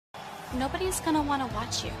nobody's gonna want to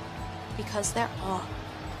watch you because they're all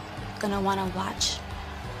gonna want to watch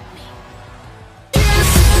me.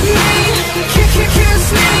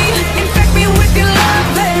 Kiss me, infect me with your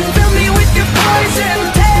love and fill me with your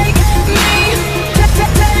poison. Take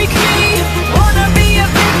me, wanna be a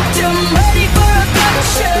victim, ready for a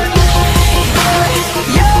gunshot.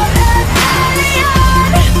 You're an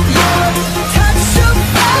alien, your touch so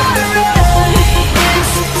fire.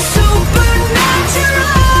 It's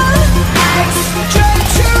supernatural,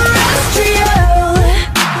 extraterrestrial.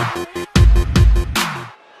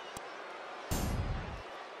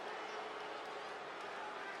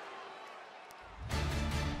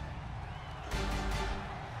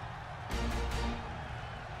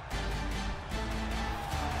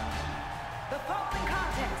 The following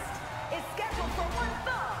contest is scheduled for one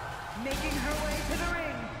fall, making her way to the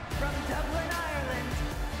ring from Dublin, Ireland,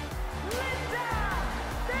 Lyra.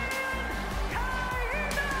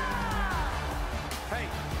 Hey,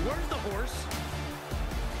 where's the horse?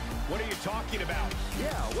 What are you talking about?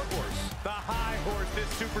 Yeah, what horse? The high horse this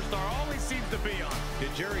superstar always seems to be on.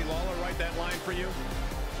 Did Jerry Lawler write that line for you?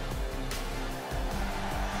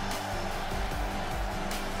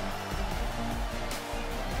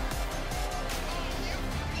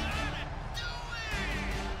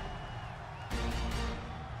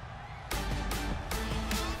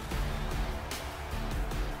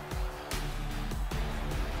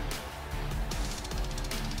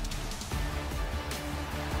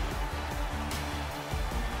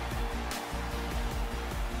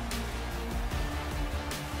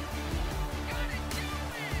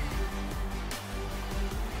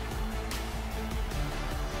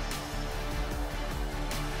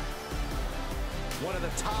 One of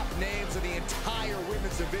the top names of the entire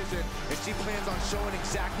women's division, and she plans on showing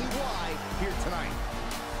exactly why here tonight.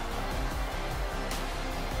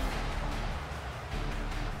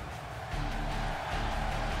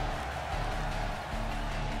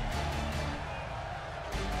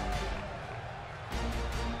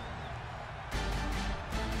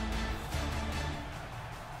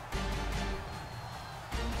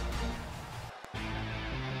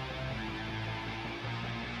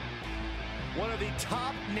 One of the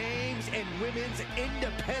top names in women's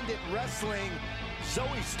independent wrestling,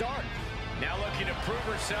 Zoey Stark. Now looking to prove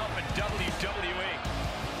herself in WWE.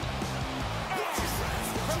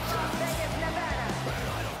 From Las Vegas, Nevada.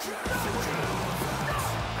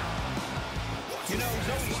 You know,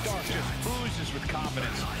 Zoey Stark just oozes with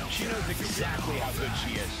confidence. She knows exactly how good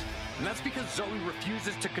she is. And that's because Zoey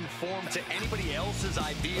refuses to conform to anybody else's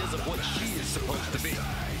ideas of what she is supposed to be.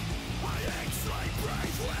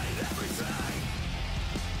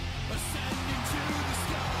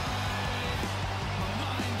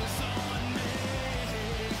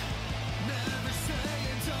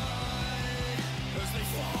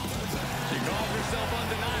 She calls herself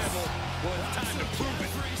undeniable. Well, it's time to prove it.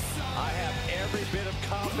 I have every bit of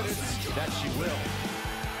confidence that she will.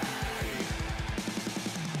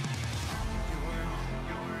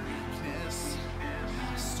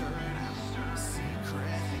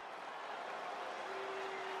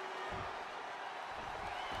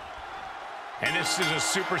 And this is a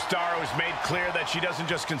superstar who's made clear that she doesn't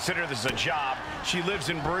just consider this a job. She lives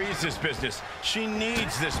and breathes this business. She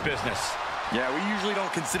needs this business. Yeah, we usually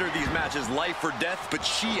don't consider these matches life or death, but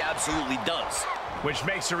she absolutely does. Which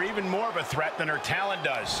makes her even more of a threat than her talent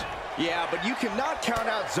does. Yeah, but you cannot count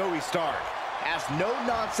out Zoey Stark. As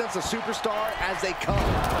no-nonsense a superstar as they come.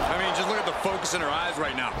 I mean, just look at the focus in her eyes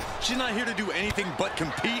right now. She's not here to do anything but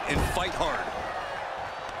compete and fight hard.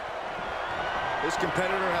 This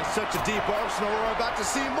competitor has such a deep arsenal. We're about to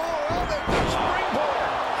see more of it. Springboard,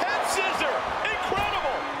 Head scissor,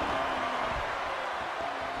 incredible!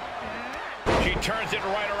 She turns it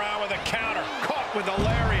right around with a counter, caught with a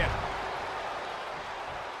lariat.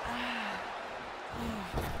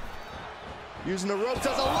 using the ropes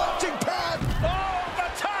as a launching pad. Oh, the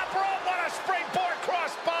top rope, what a springboard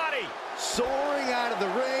crossbody. Soaring out of the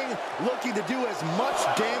ring, looking to do as much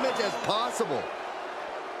damage as possible.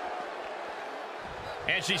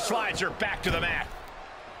 And she slides her back to the mat.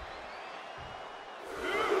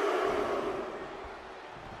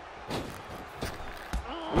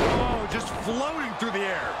 Whoa, just floating through the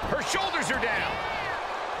air. Her shoulders are down.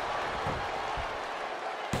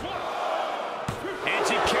 And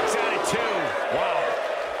she kicks out at 2. Wow.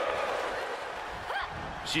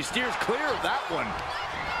 She steers clear of that one.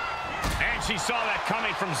 And she saw that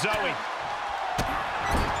coming from Zoey.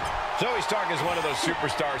 Zoey Stark is one of those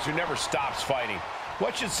superstars who never stops fighting.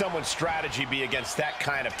 What should someone's strategy be against that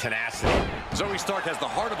kind of tenacity? Zoey Stark has the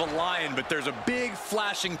heart of a lion, but there's a big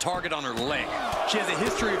flashing target on her leg. She has a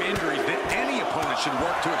history of injuries that any opponent should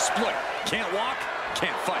work to exploit. Can't walk,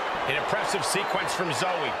 can't fight. An impressive sequence from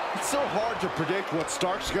Zoey. It's so hard to predict what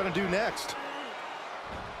Stark's gonna do next.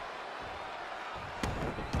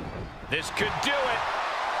 This could do it.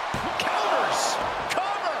 Counters!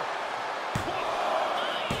 Cover!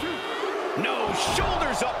 No,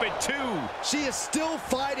 shoulders up at 2. She is still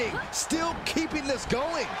fighting, still keeping this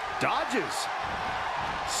going. Dodges.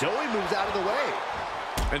 Zoey moves out of the way.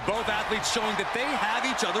 And both athletes showing that they have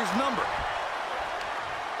each other's number.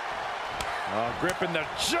 Gripping the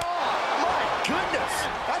jaw. My goodness,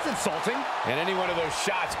 that's insulting. And any one of those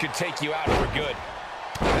shots could take you out for good.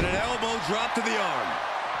 And an elbow drop to the arm.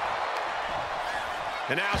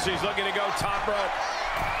 And now she's looking to go top rope.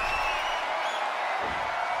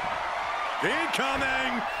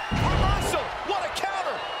 Incoming! Reversal! What a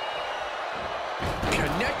counter!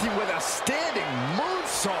 Connecting with a standing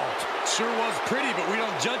moonsault. Sure was pretty, but we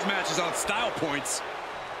don't judge matches on style points.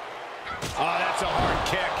 Oh, that's a hard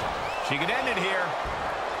kick. She could end it here.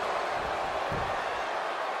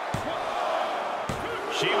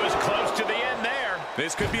 She was close to the end there.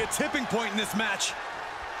 This could be a tipping point in this match.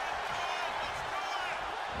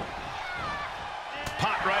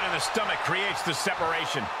 Pot right on the stomach creates the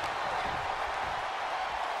separation.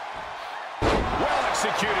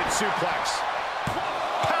 Well-executed suplex.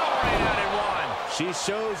 Powering out in 1. She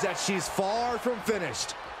shows that she's far from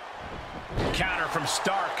finished. Counter from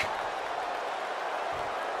Stark.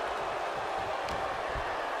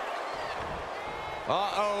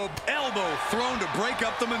 Uh-oh, elbow thrown to break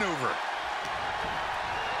up the maneuver.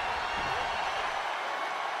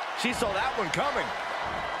 She saw that one coming.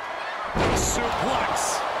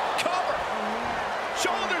 Suplex. Cover.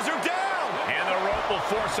 Shoulders are down. And the rope will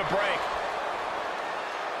force a break.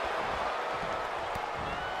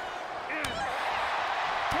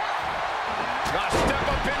 Step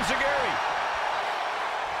up Enziguri.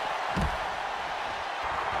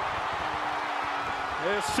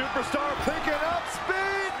 This superstar picking up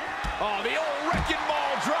speed. Oh, the old wrecking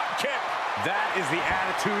ball drop kick. That is the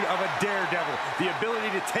attitude of a daredevil. The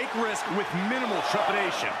ability to take risk with minimal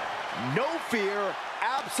trepidation. No fear,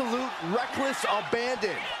 absolute reckless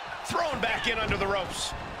abandon. Thrown back in under the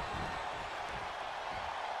ropes.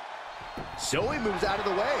 Zoey moves out of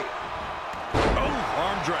the way. Oh,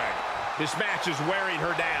 arm drag. This match is wearing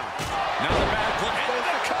her down. Now the bad play. And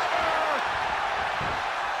the cover!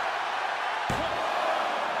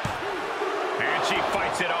 And she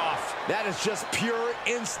fights it off. That is just pure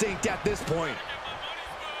instinct at this point.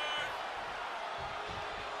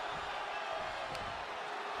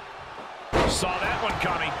 Saw that one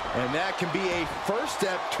coming. And that can be a first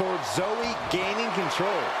step towards Zoey gaining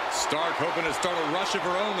control. Stark hoping to start a rush of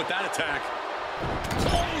her own with that attack.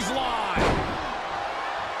 Clothesline.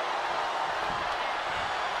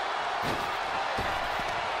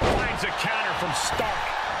 Finds a counter from Stark.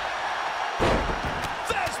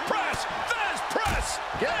 Fez press! Fez press!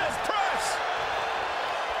 Fez press!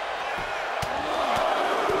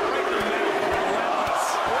 Right in the mouth, relentless.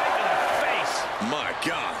 Right in the face. My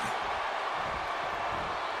God.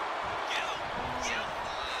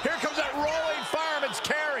 Here comes that rolling fireman's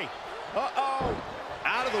carry. Uh-oh.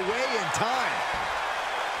 Out of the way in time.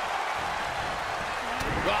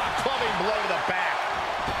 Clubbing blow to the back.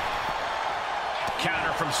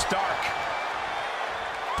 Counter from Stark.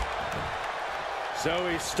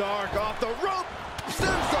 Zoey Stark off the rope.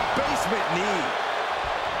 Sends the basement knee.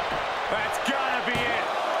 That's gotta be it.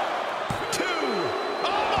 2.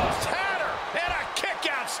 Almost had her. And a kick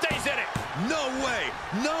out stays in it. No way.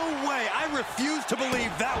 No way. I refuse to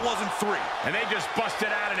believe that wasn't 3. And they just busted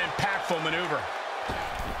out an impactful maneuver.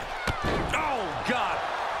 Oh, God.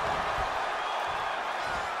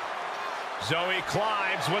 Zoey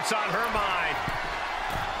climbs. What's on her mind?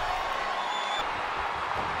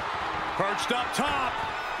 Perched up top.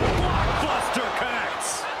 Blockbuster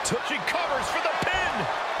connects. She covers for the pin.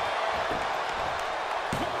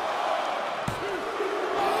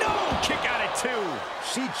 No! Kick out at 2.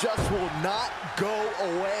 She just will not go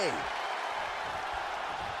away.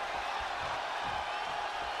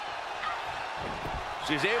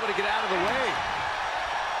 She's able to get out of the way.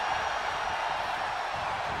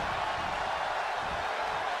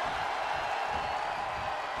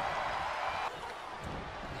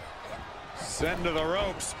 Sent to the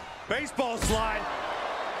ropes. Baseball slide.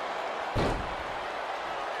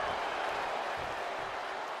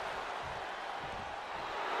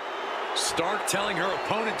 Stark telling her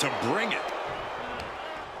opponent to bring it.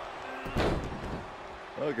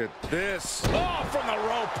 Look at this. Oh, from the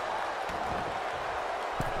rope.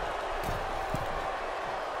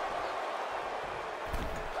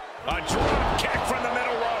 A drop kick from the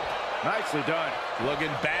middle rope. Nicely done.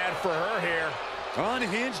 Looking bad for her here.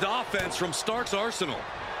 Unhinged offense from Stark's arsenal.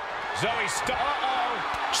 Zoey Stark.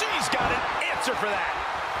 Uh-oh. She's got an answer for that.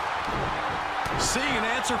 Seeing an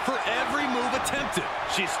answer for every move attempted.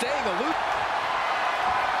 She's staying aloof.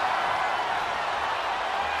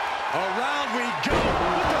 Around we go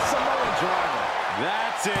with the Samoan driver.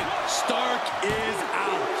 That's it. Stark is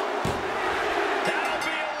out. That'll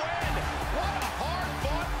be a win. What a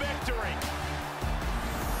hard-fought victory.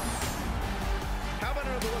 How about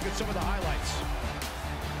another look at some of the highlights?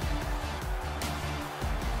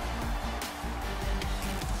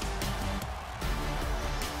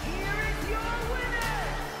 Here is your winner,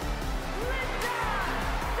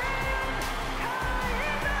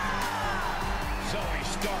 Zoey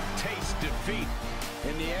Stark tastes defeat.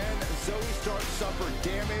 In the end, Zoey Stark suffered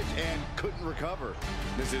damage and couldn't recover.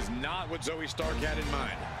 This is not what Zoey Stark had in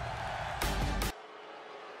mind.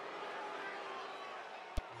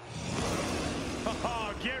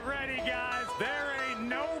 Oh, get ready, guys. There ain't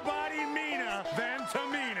nobody meaner than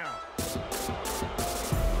Tamina.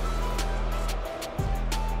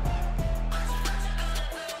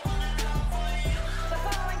 The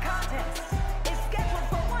following contest is scheduled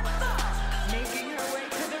for one fall, making her way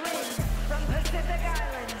to the ring from Pacific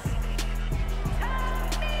Islands,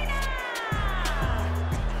 Tamina!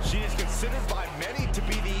 She is considered by many to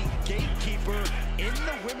be the gatekeeper in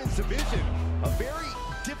the women's division. A very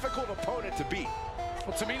difficult opponent to beat.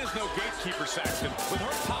 Well, Tamina's no gatekeeper, Saxton. With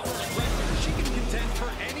her power and record, she can contend for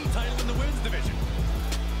any title in the women's division.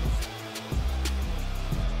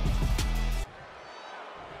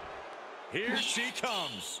 Here she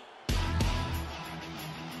comes.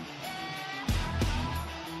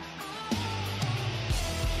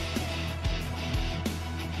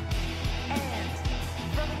 And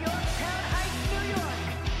from Yorktown Heights, New York,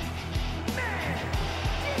 Mandy!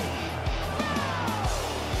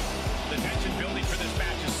 The tension building for this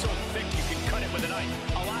match is so thick you can cut it with a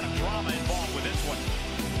knife. A lot of drama involved with this one.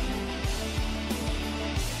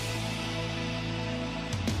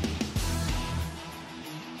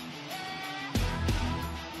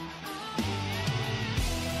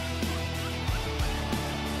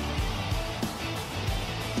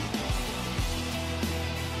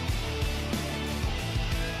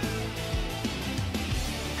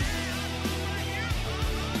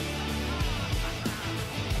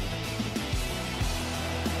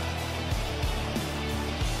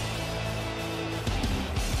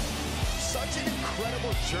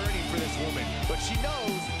 Incredible journey for this woman, but she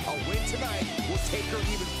knows a win tonight will take her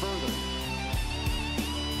even further.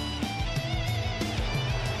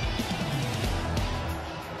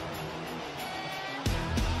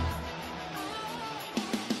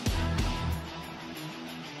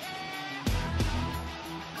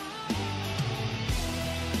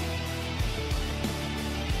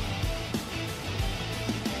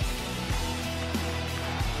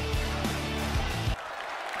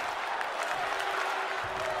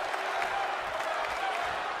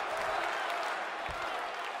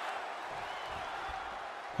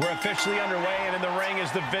 We're officially underway, and in the ring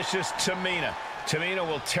is the vicious Tamina. Tamina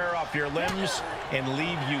will tear off your limbs and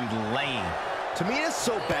leave you lame. Tamina's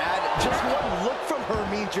so bad, just one look from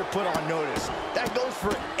her means you're put on notice. That goes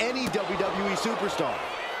for any WWE superstar.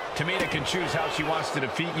 Tamina can choose how she wants to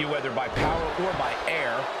defeat you, whether by power or by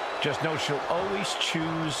air. Just know she'll always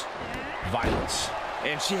choose violence.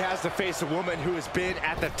 And she has to face a woman who has been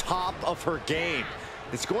at the top of her game.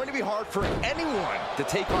 It's going to be hard for anyone to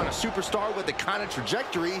take on a superstar with the kind of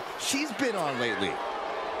trajectory she's been on lately.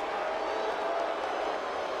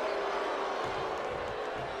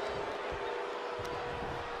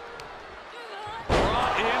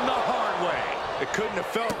 Brought in the hard way. It couldn't have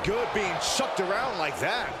felt good being chucked around like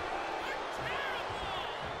that.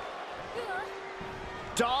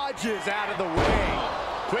 Dodges out of the way.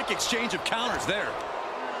 Quick exchange of counters there.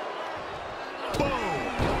 Boom.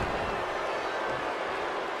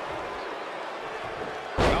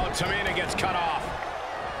 Tamina gets cut off.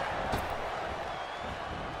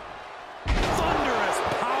 Thunderous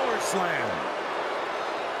power slam.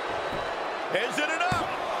 Is it enough?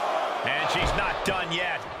 And she's not done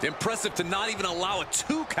yet. Impressive to not even allow a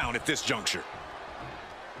 2 count at this juncture.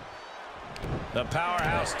 The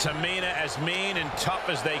powerhouse Tamina, as mean and tough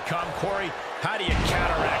as they come. Corey, how do you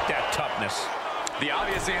counteract that toughness? The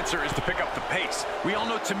obvious answer is to pick up the pace. We all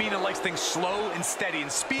know Tamina likes things slow and steady,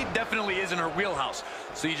 and speed definitely is in her wheelhouse.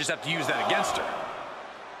 So you just have to use that against her.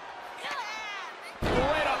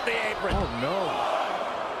 Right up the apron. Oh,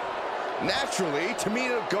 no. Naturally,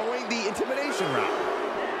 Tamina going the intimidation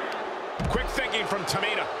route. Quick thinking from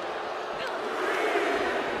Tamina.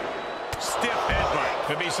 Stiff headbutt.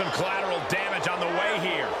 Could be some collateral damage on the way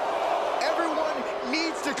here. Everyone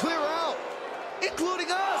needs to clear out, including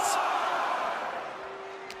us.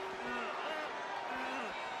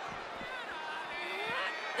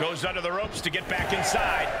 Goes under the ropes to get back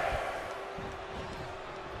inside.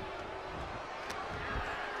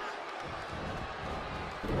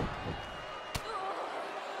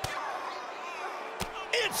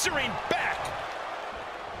 Answering back.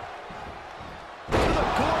 To the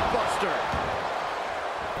gourd buster.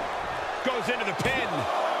 Goes into the pin.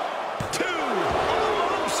 2,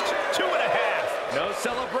 almost 2.5. No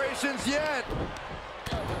celebrations yet.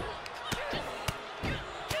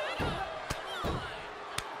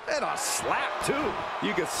 And a slap, too.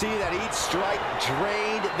 You can see that each strike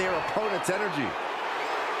drained their opponent's energy.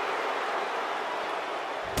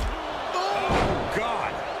 Oh,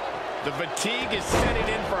 God. The fatigue is setting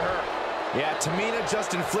in for her. Yeah, Tamina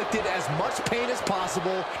just inflicted as much pain as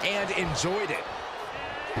possible and enjoyed it.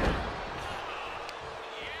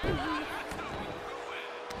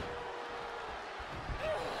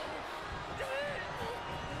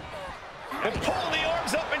 And pulling the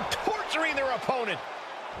arms up and torturing their opponent.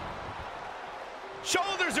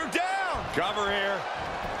 Shoulders are down. Cover here.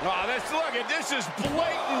 Oh, look at this is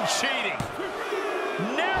blatant cheating.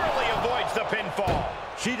 Narrowly avoids the pinfall.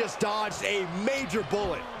 She just dodged a major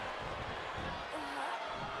bullet.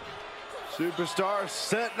 Superstar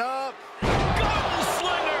setting up.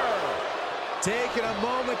 Gunslinger. Taking a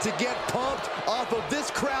moment to get pumped off of this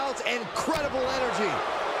crowd's incredible energy.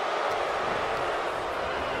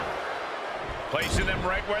 Placing them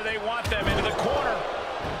right where they want them, into the corner.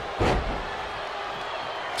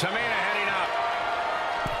 Tamina heading up.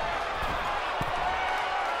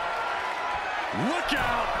 Look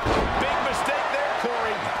out! Big mistake there,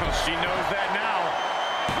 Corey. Well, she knows that now.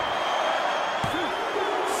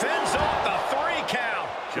 Fends off the 3 count.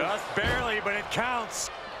 Just barely, but it counts.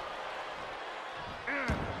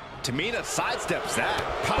 Tamina sidesteps that.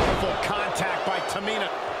 Powerful contact by Tamina.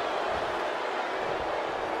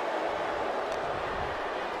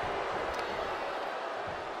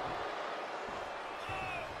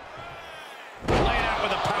 Laying out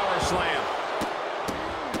with a power slam.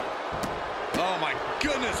 Oh my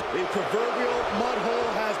goodness. The proverbial mud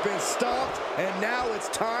hole has been stopped, and now it's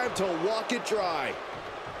time to walk it dry.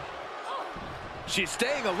 She's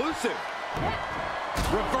staying elusive.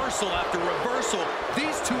 Reversal after reversal.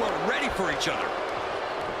 These two are ready for each other.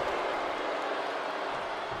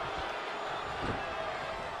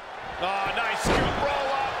 Oh, nice scoop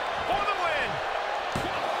roll up for the win.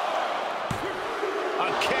 A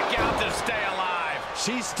kick out to stay alive.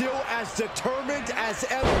 She's still as determined as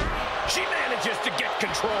ever. She manages to get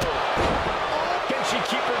control. Can she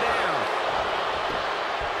keep her down?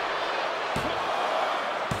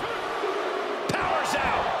 Powers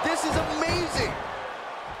out. This is amazing.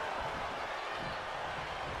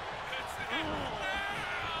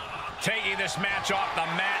 Taking this match off the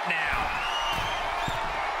mat now.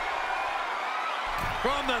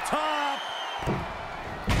 From the top.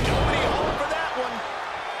 Nobody home for that one.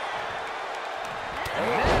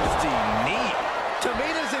 Nasty knee.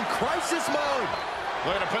 Tamina's in crisis mode.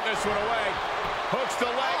 Looking to put this one away. Hooks the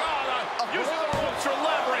leg. Oh, using the ropes for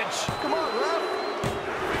leverage. Come on, ref.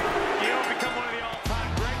 You don't become one of the all-time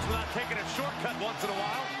greats without taking a shortcut once in a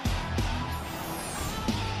while.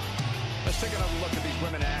 Let's take another look at these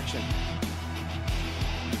women in action.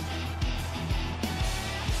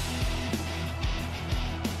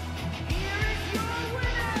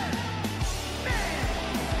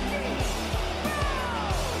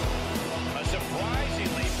 A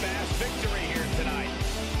surprisingly fast victory here tonight.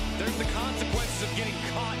 There's the consequences of getting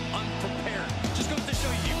caught unprepared. Just goes to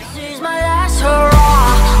show you guys. This is my last hurrah.